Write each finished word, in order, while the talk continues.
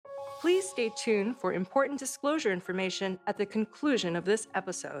Please stay tuned for important disclosure information at the conclusion of this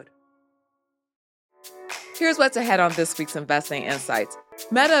episode. Here's what's ahead on this week's Investing Insights.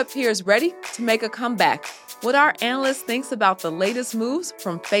 Meta appears ready to make a comeback. What our analyst thinks about the latest moves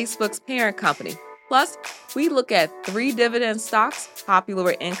from Facebook's parent company. Plus, we look at 3 dividend stocks popular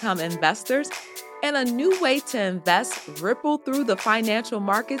with income investors, and a new way to invest rippled through the financial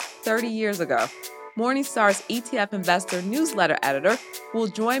markets 30 years ago. Morningstar's ETF Investor newsletter editor will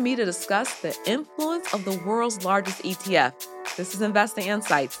join me to discuss the influence of the world's largest ETF. This is Investing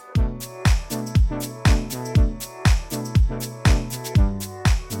Insights.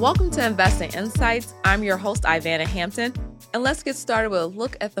 Welcome to Investing Insights. I'm your host, Ivana Hampton, and let's get started with a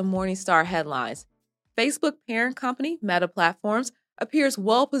look at the Morningstar headlines. Facebook parent company, Meta Platforms, appears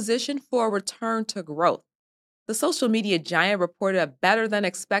well-positioned for a return to growth. The social media giant reported a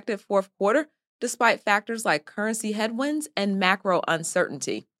better-than-expected fourth quarter, despite factors like currency headwinds and macro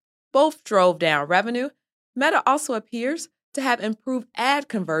uncertainty. Both drove down revenue. Meta also appears to have improved ad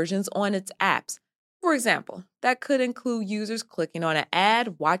conversions on its apps. For example, that could include users clicking on an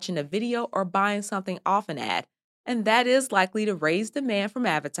ad, watching a video, or buying something off an ad. And that is likely to raise demand from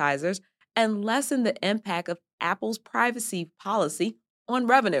advertisers and lessen the impact of Apple's privacy policy on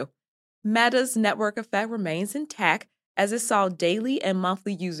revenue. Meta's network effect remains intact as it saw daily and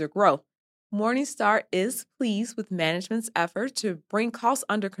monthly user growth. Morningstar is pleased with management's effort to bring costs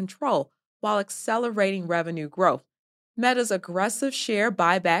under control while accelerating revenue growth. Meta's aggressive share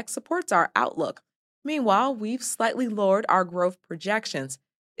buyback supports our outlook. Meanwhile, we've slightly lowered our growth projections.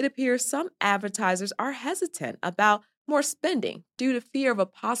 It appears some advertisers are hesitant about more spending due to fear of a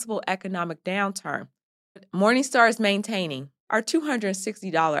possible economic downturn. Morningstar is maintaining our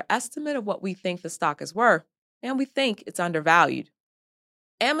 $260 estimate of what we think the stock is worth, and we think it's undervalued.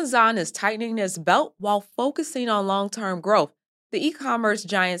 Amazon is tightening its belt while focusing on long-term growth. The e-commerce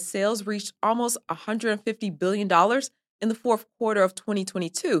giant's sales reached almost $150 billion in the fourth quarter of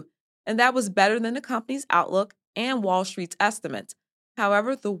 2022, and that was better than the company's outlook and Wall Street's estimates.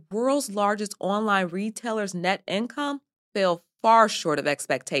 However, the world's largest online retailer's net income fell far short of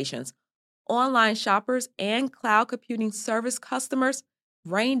expectations. Online shoppers and cloud computing service customers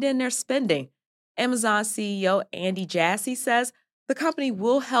reined in their spending. Amazon CEO Andy Jassy says the company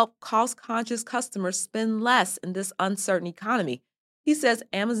will help cost-conscious customers spend less in this uncertain economy. He says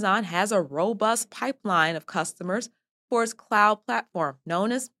Amazon has a robust pipeline of customers for its cloud platform,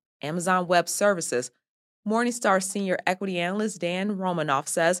 known as Amazon Web Services. Morningstar senior equity analyst Dan Romanoff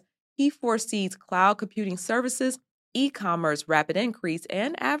says he foresees cloud computing services, e-commerce rapid increase,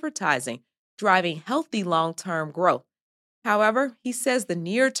 and advertising, driving healthy long-term growth. However, he says the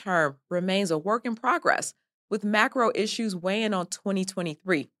near term remains a work in progress, with macro issues weighing on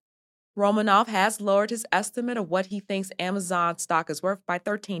 2023. Romanoff has lowered his estimate of what he thinks Amazon stock is worth by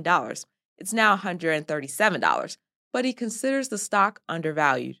 $13. It's now $137, but he considers the stock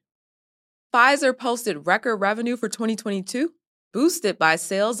undervalued. Pfizer posted record revenue for 2022, boosted by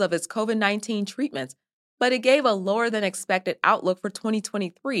sales of its COVID-19 treatments, but it gave a lower than expected outlook for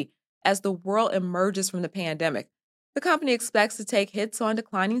 2023 as the world emerges from the pandemic. The company expects to take hits on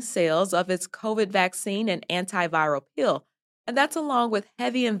declining sales of its COVID vaccine and antiviral pill, and that's along with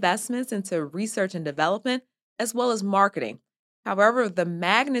heavy investments into research and development as well as marketing. However, the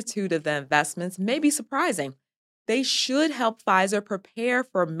magnitude of the investments may be surprising. They should help Pfizer prepare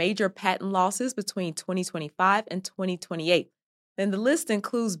for major patent losses between 2025 and 2028. And the list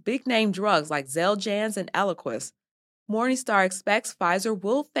includes big-name drugs like Xeljanz and Eliquis. Morningstar expects Pfizer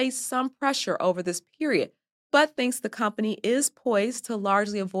will face some pressure over this period, but thinks the company is poised to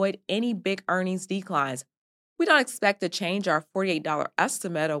largely avoid any big earnings declines. We don't expect to change our $48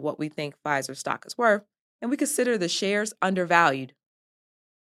 estimate of what we think Pfizer stock is worth, and we consider the shares undervalued.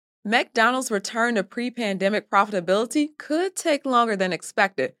 McDonald's return to pre-pandemic profitability could take longer than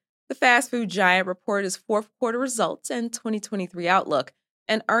expected. The fast food giant reported its fourth quarter results and 2023 outlook,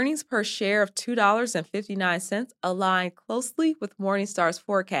 and earnings per share of $2.59 aligned closely with Morningstar's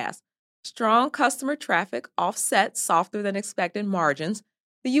forecast. Strong customer traffic offset softer than expected margins.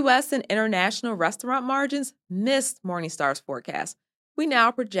 The U.S. and international restaurant margins missed Morningstar's forecast. We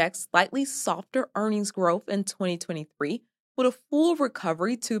now project slightly softer earnings growth in 2023, with a full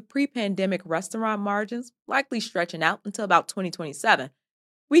recovery to pre-pandemic restaurant margins likely stretching out until about 2027.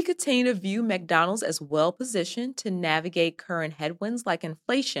 We continue to view McDonald's as well-positioned to navigate current headwinds like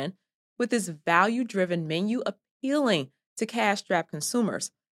inflation, with its value-driven menu appealing to cash-strapped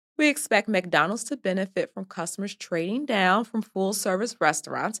consumers. We expect McDonald's to benefit from customers trading down from full-service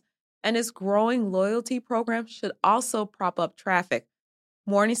restaurants, and its growing loyalty program should also prop up traffic.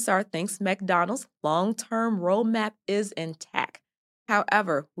 Morningstar thinks McDonald's long-term roadmap is intact.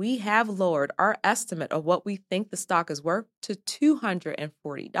 However, we have lowered our estimate of what we think the stock is worth to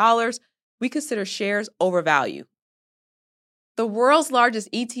 $240. We consider shares overvalued. The world's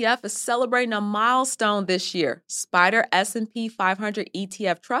largest ETF is celebrating a milestone this year. Spider S&P 500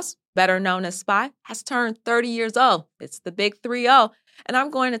 ETF Trust, better known as SPY, has turned 30 years old. It's the big 3-0. And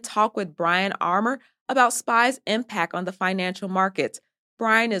I'm going to talk with Brian Armour about SPY's impact on the financial markets.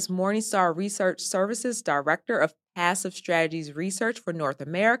 Brian is Morningstar Research Services Director of Passive Strategies Research for North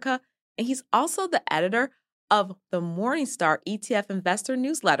America, and he's also the editor of the Morningstar ETF Investor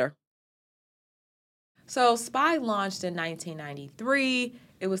Newsletter. So SPY launched in 1993.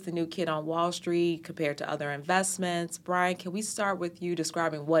 It was the new kid on Wall Street compared to other investments. Brian, can we start with you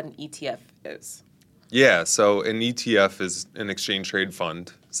describing what an ETF is? Yeah, so an ETF is an exchange trade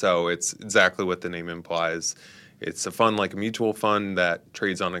fund. So it's exactly what the name implies. It's a fund like a mutual fund that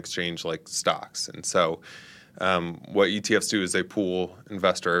trades on exchange like stocks. And so what ETFs do is they pool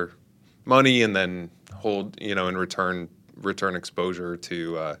investor money and then hold, in return exposure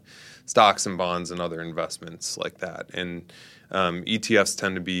to stocks and bonds and other investments like that. And ETFs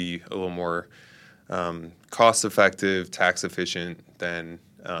tend to be a little more cost-effective, tax-efficient than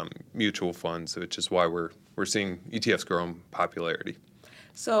mutual funds, which is why we're seeing ETFs grow in popularity.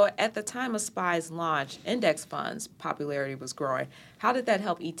 So at the time of SPY's launch, index funds popularity was growing. How did that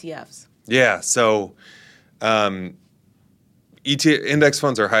help ETFs? Yeah, so index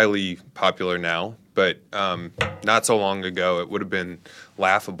funds are highly popular now, but not so long ago it would have been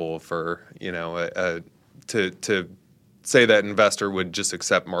laughable for to say that investor would just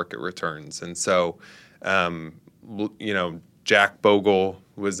accept market returns. And so Jack Bogle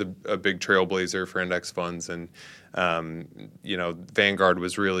was a big trailblazer for index funds, and Vanguard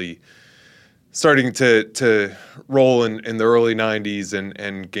was really starting to roll in the early 90s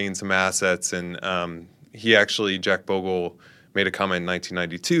and gain some assets. And Jack Bogle made a comment in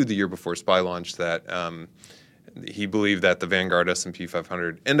 1992, the year before SPY launched, that he believed that the Vanguard S&P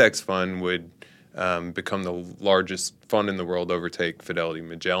 500 index fund would become the largest fund in the world, overtake Fidelity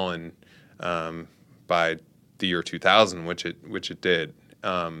Magellan by the year 2000, which it did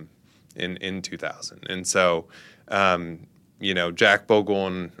in 2000. And so, Jack Bogle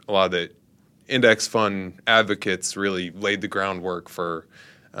and a lot of the index fund advocates really laid the groundwork for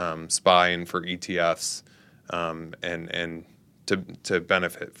SPY and for ETFs and to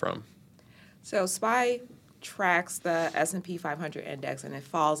benefit from. So SPY tracks the S&P 500 index, and it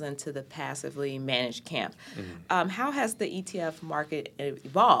falls into the passively managed camp. Mm-hmm. How has the ETF market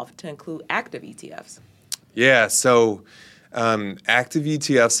evolved to include active ETFs? Yeah, so active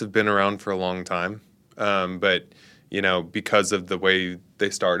ETFs have been around for a long time, but because of the way they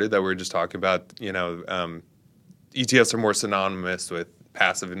started that we were just talking about, ETFs are more synonymous with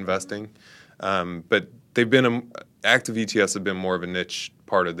passive investing, but active ETFs have been more of a niche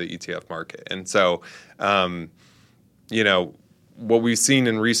part of the ETF market. And so, what we've seen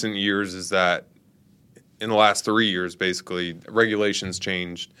in recent years is that in the last 3 years, basically, regulations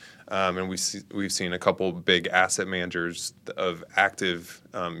changed, and we've seen a couple big asset managers of active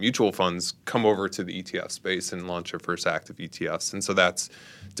mutual funds come over to the ETF space and launch their first active ETFs. And so that's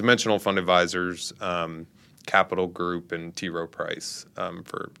Dimensional Fund Advisors, Capital Group, and T. Rowe Price,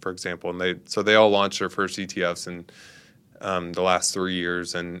 for example. And they all launched their first ETFs in the last 3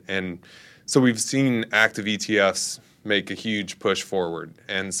 years, and so we've seen active ETFs make a huge push forward.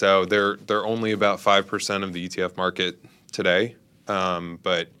 And so they're only about 5% of the ETF market today,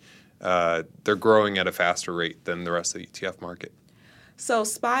 but they're growing at a faster rate than the rest of the ETF market. So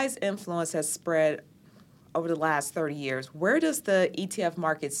SPY's influence has spread over the last 30 years. Where does the ETF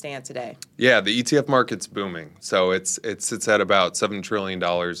market stand today? Yeah, the ETF market's booming. So it sits at about $7 trillion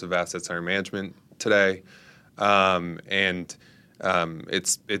of assets under management today, and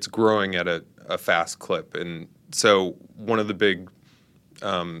it's growing at a fast clip. And so one of the big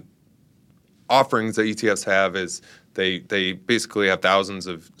offerings that ETFs have is they basically have thousands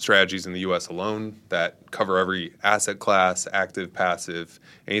of strategies in the U.S. alone that cover every asset class, active, passive,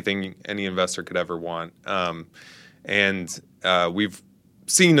 anything any investor could ever want. And we've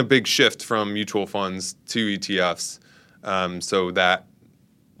seen a big shift from mutual funds to ETFs, so that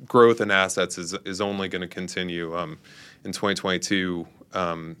growth in assets is only going to continue. In 2022,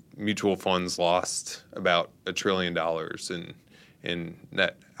 mutual funds lost about $1 trillion in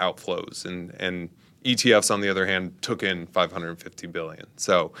net outflows, and ETFs, on the other hand, took in $550 billion.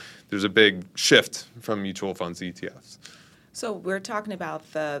 So there's a big shift from mutual funds to ETFs. So we're talking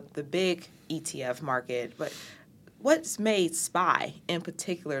about the big ETF market, but what's made SPY in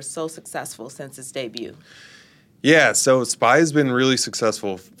particular so successful since its debut? Yeah, so SPY has been really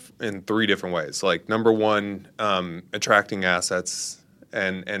successful in 3 different ways. Like, number one, attracting assets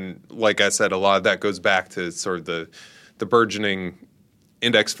And like I said, a lot of that goes back to sort of the burgeoning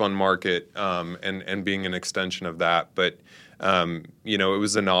index fund market and being an extension of that. But it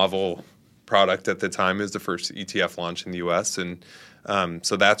was a novel product at the time. It was the first ETF launch in the U.S. and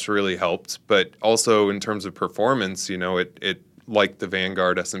so that's really helped. But also in terms of performance, it like the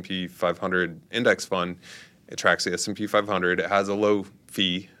Vanguard S&P 500 index fund, it tracks the S&P 500. It has a low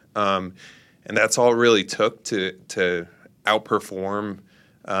fee, and that's all it really took to outperform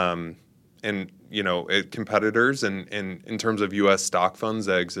competitors. And in terms of U.S. stock funds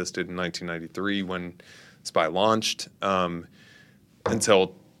that existed in 1993 when SPY launched,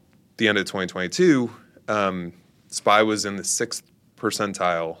 until the end of 2022, SPY was in the 6th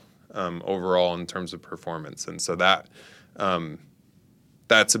percentile overall in terms of performance, and so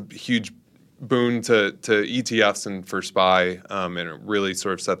that's a huge boon to ETFs and for SPY, and it really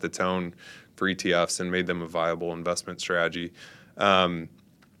sort of set the tone for ETFs and made them a viable investment strategy. And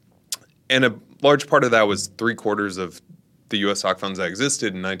a large part of that was 3/4 of the U.S. stock funds that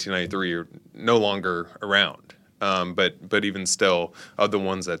existed in 1993 are no longer around. But even still, of the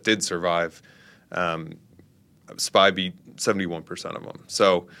ones that did survive, SPY beat 71% of them.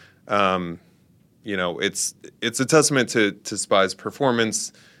 So, it's a testament to SPY's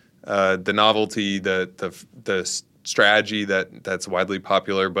performance, the novelty, the strategy that's widely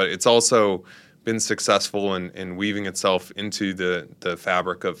popular, but it's also been successful in weaving itself into the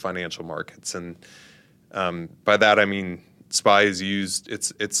fabric of financial markets. And by that I mean SPY is used.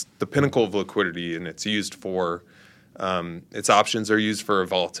 It's the pinnacle of liquidity, and it's used for its options are used for a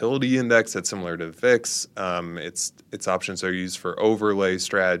volatility index that's similar to VIX. Its options are used for overlay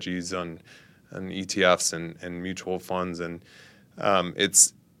strategies on ETFs and mutual funds, and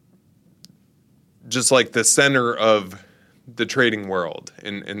it's just like the center of the trading world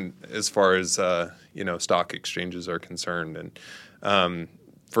in as far as stock exchanges are concerned. And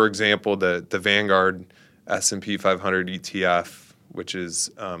for example, the Vanguard S&P 500 ETF, which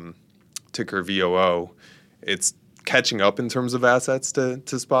is ticker VOO, it's catching up in terms of assets to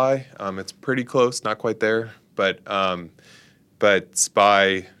SPY. It's pretty close, not quite there, but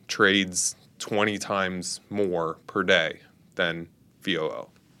SPY trades 20 times more per day than VOO.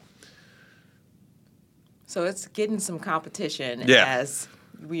 So it's getting some competition as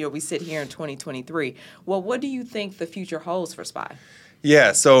we sit here in 2023. Well, what do you think the future holds for SPY?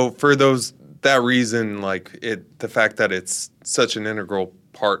 Yeah, so for that reason, the fact that it's such an integral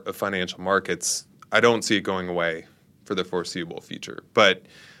part of financial markets, I don't see it going away for the foreseeable future. But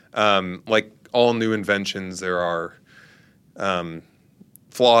like all new inventions, there are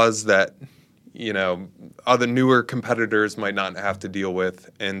flaws that other newer competitors might not have to deal with.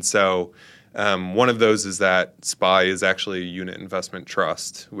 And so one of those is that SPY is actually a unit investment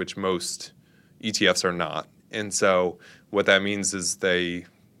trust, which most ETFs are not. And so what that means is they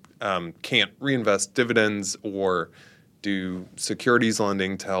can't reinvest dividends or do securities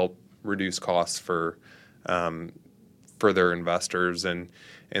lending to help reduce costs for their investors.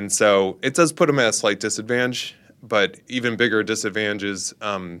 And so it does put them at a slight disadvantage, but even bigger disadvantage is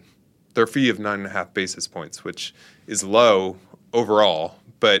their fee of 9.5 basis points, which is low overall,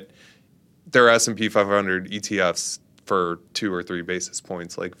 but their S&P 500 ETFs for 2 or 3 basis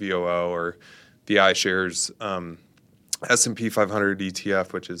points, like VOO or the iShares S&P 500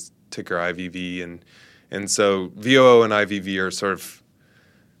 ETF, which is ticker IVV, and so VOO and IVV are sort of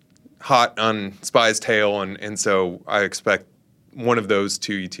hot on SPY's tail, and so I expect one of those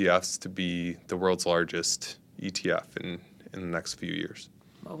two ETFs to be the world's largest ETF in the next few years.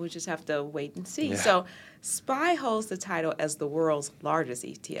 Well, we'll just have to wait and see. Yeah. So SPY holds the title as the world's largest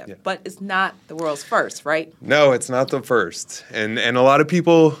ETF, but it's not the world's first, right? No, it's not the first. And a lot of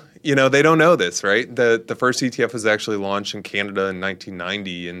people, they don't know this, right? The first ETF was actually launched in Canada in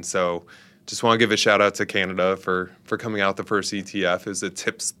 1990, and so just want to give a shout out to Canada for coming out the first ETF. It was a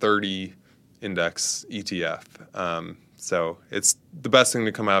TIPS 30 index ETF. So it's the best thing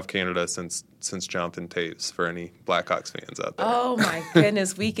to come out of Canada since Jonathan Toews, for any Blackhawks fans out there. Oh, my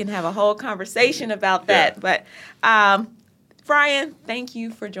goodness. We can have a whole conversation about that. Yeah. But Brian, thank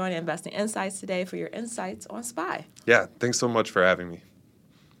you for joining Investing Insights today for your insights on SPY. Yeah, thanks so much for having me.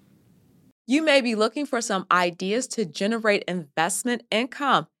 You may be looking for some ideas to generate investment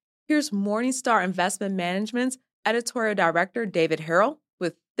income. Here's Morningstar Investment Management's editorial director, David Harrell,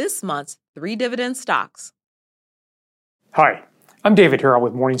 with this month's 3 dividend stocks. Hi, I'm David Harrell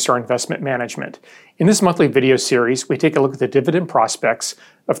with Morningstar Investment Management. In this monthly video series, we take a look at the dividend prospects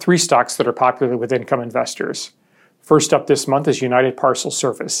of 3 stocks that are popular with income investors. First up this month is United Parcel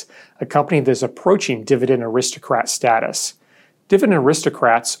Service, a company that is approaching dividend aristocrat status. Dividend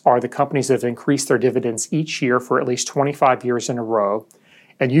aristocrats are the companies that have increased their dividends each year for at least 25 years in a row,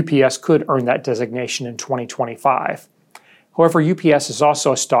 and UPS could earn that designation in 2025. However, UPS is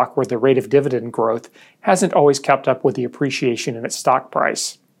also a stock where the rate of dividend growth hasn't always kept up with the appreciation in its stock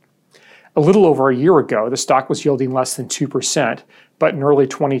price. A little over a year ago, the stock was yielding less than 2%, but in early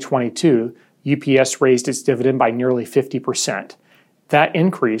 2022, UPS raised its dividend by nearly 50%. That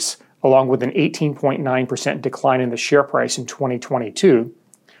increase, along with an 18.9% decline in the share price in 2022,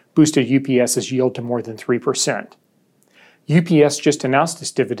 boosted UPS's yield to more than 3%. UPS just announced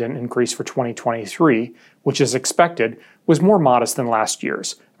its dividend increase for 2023, which, as expected, was more modest than last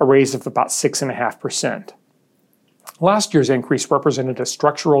year's, a raise of about 6.5%. Last year's increase represented a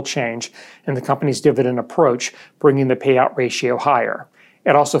structural change in the company's dividend approach, bringing the payout ratio higher.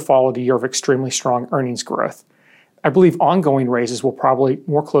 It also followed a year of extremely strong earnings growth. I believe ongoing raises will probably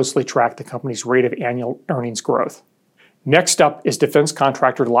more closely track the company's rate of annual earnings growth. Next up is defense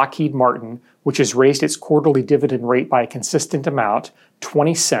contractor Lockheed Martin, which has raised its quarterly dividend rate by a consistent amount,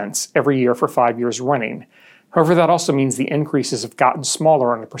 20 cents, every year for 5 years running. However, that also means the increases have gotten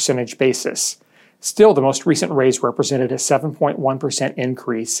smaller on a percentage basis. Still, the most recent raise represented a 7.1%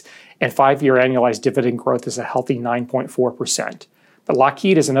 increase, and 5-year annualized dividend growth is a healthy 9.4%. But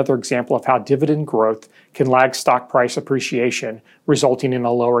Lockheed is another example of how dividend growth can lag stock price appreciation, resulting in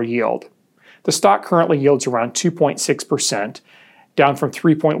a lower yield. The stock currently yields around 2.6%, down from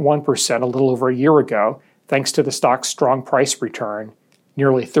 3.1% a little over a year ago, thanks to the stock's strong price return,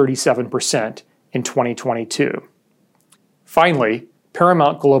 nearly 37% in 2022. Finally,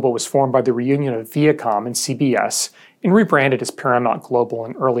 Paramount Global was formed by the reunion of Viacom and CBS and rebranded as Paramount Global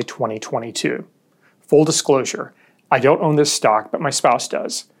in early 2022. Full disclosure, I don't own this stock, but my spouse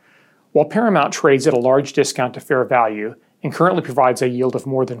does. While Paramount trades at a large discount to fair value and currently provides a yield of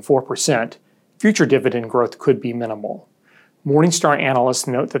more than 4%, future dividend growth could be minimal. Morningstar analysts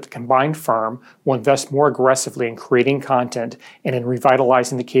note that the combined firm will invest more aggressively in creating content and in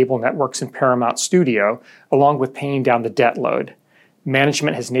revitalizing the cable networks in Paramount Studio, along with paying down the debt load.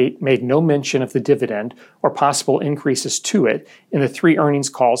 Management has made no mention of the dividend or possible increases to it in the 3 earnings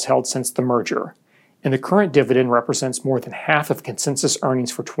calls held since the merger. And the current dividend represents more than half of consensus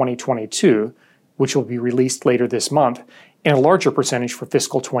earnings for 2022, which will be released later this month, and a larger percentage for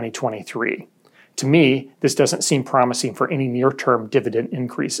fiscal 2023. To me, this doesn't seem promising for any near-term dividend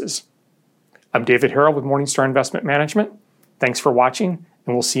increases. I'm David Harrell with Morningstar Investment Management. Thanks for watching,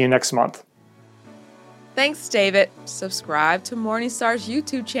 and we'll see you next month. Thanks, David. Subscribe to Morningstar's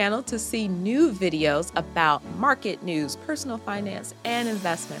YouTube channel to see new videos about market news, personal finance, and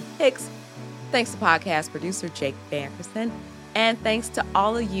investment picks. Thanks to podcast producer Jake Bankerson. And thanks to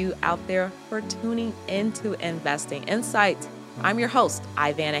all of you out there for tuning into Investing Insights. I'm your host,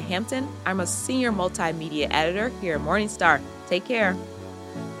 Ivana Hampton. I'm a senior multimedia editor here at Morningstar. Take care.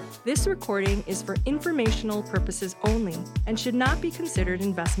 This recording is for informational purposes only and should not be considered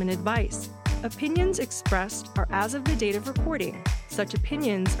investment advice. Opinions expressed are as of the date of recording. Such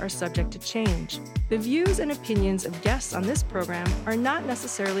opinions are subject to change. The views and opinions of guests on this program are not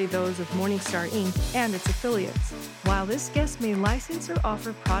necessarily those of Morningstar Inc. and its affiliates. While this guest may license or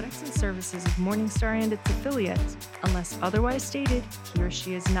offer products and services of Morningstar and its affiliates, unless otherwise stated, he or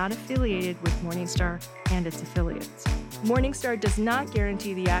she is not affiliated with Morningstar and its affiliates. Morningstar does not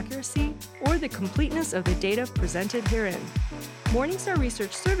guarantee the accuracy or the completeness of the data presented herein. Morningstar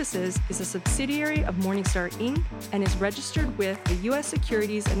Research Services is a subsidiary of Morningstar Inc. and is registered with the U.S.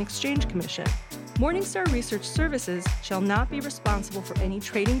 Securities and Exchange Commission. Morningstar Research Services shall not be responsible for any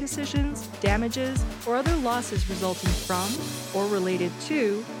trading decisions, damages, or other losses resulting from or related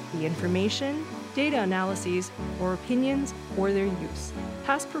to the information, data analyses, or opinions, or their use.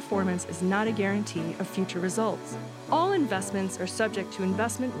 Past performance is not a guarantee of future results. All investments are subject to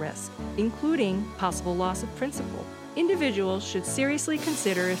investment risk, including possible loss of principal. Individuals should seriously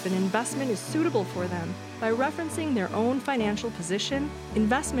consider if an investment is suitable for them by referencing their own financial position,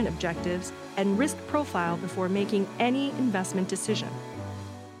 investment objectives, and risk profile before making any investment decision.